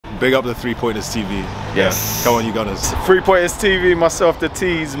big up the Three Pointers TV. Yes. Yeah. Come on, you Gunners. Three Pointers TV, myself, the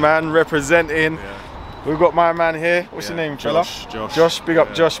T's, man, representing. Yeah. We've got my man here. What's your name, fella? Josh. Big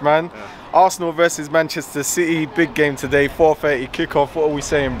up Josh, man. Yeah. Arsenal versus Manchester City, big game today, 4:30 kickoff. What are we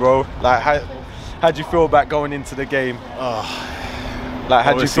saying, bro? Like, how do you feel about going into the game? Like,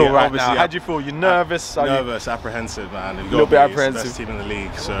 how do you feel right now? How do you feel? You're nervous? Nervous, apprehensive, man. A little bit apprehensive. It's the best team in the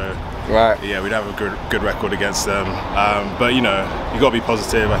league, so right. Yeah, we'd have a good record against them. But you know, you got to be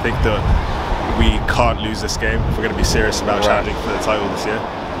positive. I think that we can't lose this game if we're going to be serious about challenging for the title this year.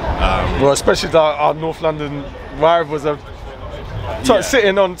 Well, especially that our North London rivals are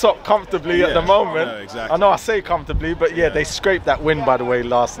sitting on top comfortably at the moment. No, exactly. I know I say comfortably, but yeah, they scraped that win, by the way,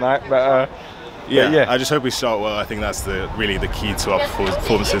 last night. But yeah, I just hope we start well. I think that's really the key to our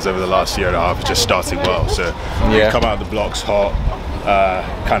performances over the last year and a half, just starting well. So come out of the blocks hot,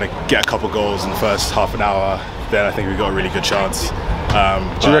 kind of get a couple goals in the first half an hour, then I think we've got a really good chance.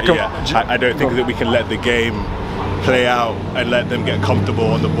 Do you reckon? I don't think that we can let the game play out and let them get comfortable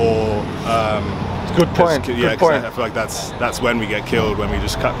on the ball. Good point. Yeah, because I feel like that's when we get killed, when we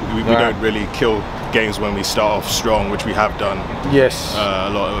just we don't really kill games when we start off strong, which we have done. Yes. A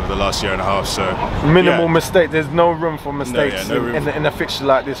lot over the last year and a half. So minimal mistake. There's no room for mistakes in a fixture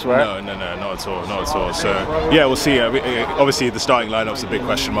like this, right? No, not at all. So yeah, we'll see. Obviously, the starting lineup's a big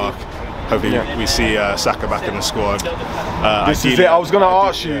question mark. Hopefully, we see Saka back in the squad. This is it. I was going to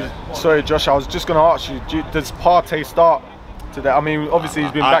ask you. Sorry, Josh. I was just going to ask you. Does Partey start today? I mean, obviously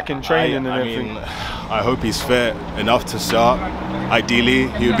he's been back in training and everything. I hope he's fit enough to start. Ideally,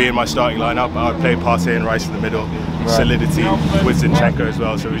 he would be in my starting lineup. I would play Partey and Rice in the middle. Solidity with Zinchenko as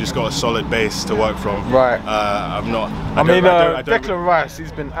well. So we just got a solid base to work from. Right. Declan Rice,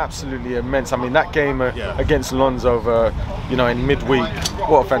 he's been absolutely immense. I mean, that game against Lonzo, in midweek,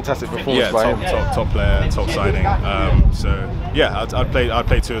 what a fantastic performance by him. Top player, top signing. So yeah, I'd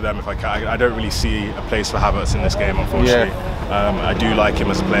play two of them if I can. I don't really see a place for Havertz in this game, unfortunately. Yeah. I do like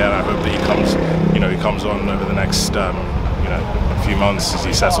him as a player, and I hope that he comes on over the next a few months as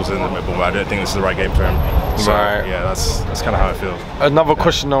he settles in the middle. But I don't think this is the right game for him. So, yeah, that's kind of how I feel. Another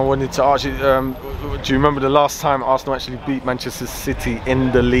question I wanted to ask you: do you remember the last time Arsenal actually beat Manchester City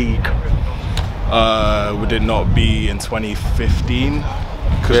in the league? Would it not be in 2015?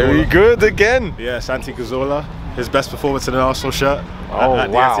 Very good again. Yeah, Santi Cazorla. His best performance in an Arsenal shirt at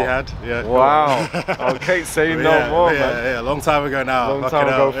the Etihad. Yeah. Wow. Okay, say no more, man. Yeah, a long time ago now. Long time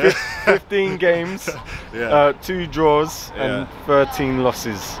ago. 15 games, 2 draws, and 13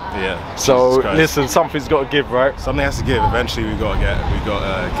 losses. Yeah. So listen, something's got to give, right? Something has to give. Eventually, we got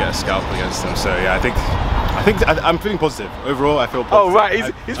to get a scalp against them. So yeah, I'm feeling positive. Overall, I feel positive. Oh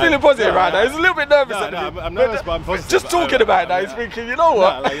right, he's feeling positive right now. He's a little bit nervous. I'm nervous, but I'm positive. Just talking about that, he's thinking, you know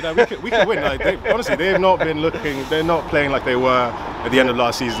what? We can win. Honestly, they have not been looking. They're not playing like they were at the end of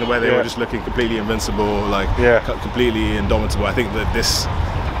last season, where they were just looking completely invincible, completely indomitable. I think that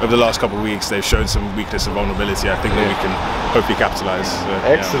over the last couple of weeks, they've shown some weakness and vulnerability. I think that we can hopefully capitalise. So,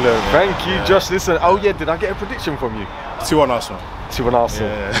 excellent. Thank you, Josh. Listen. Oh yeah, did I get a prediction from you? 2-1 Arsenal. 2-1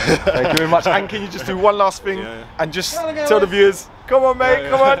 Arsenal. Thank you very much. And can you just do one last thing and just tell the viewers, come on, mate,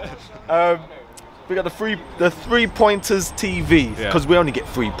 come on. We got the Three Pointers TV, because we only get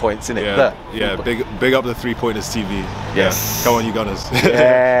 3 points in it. Big up the Three Pointers TV. Yes. Come on, you Gunners.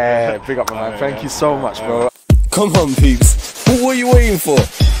 Yeah, big up, man. Thank you so much, bro. Come on, peeps. What are you waiting for?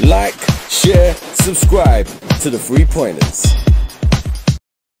 Like, share, subscribe to the Three Pointers.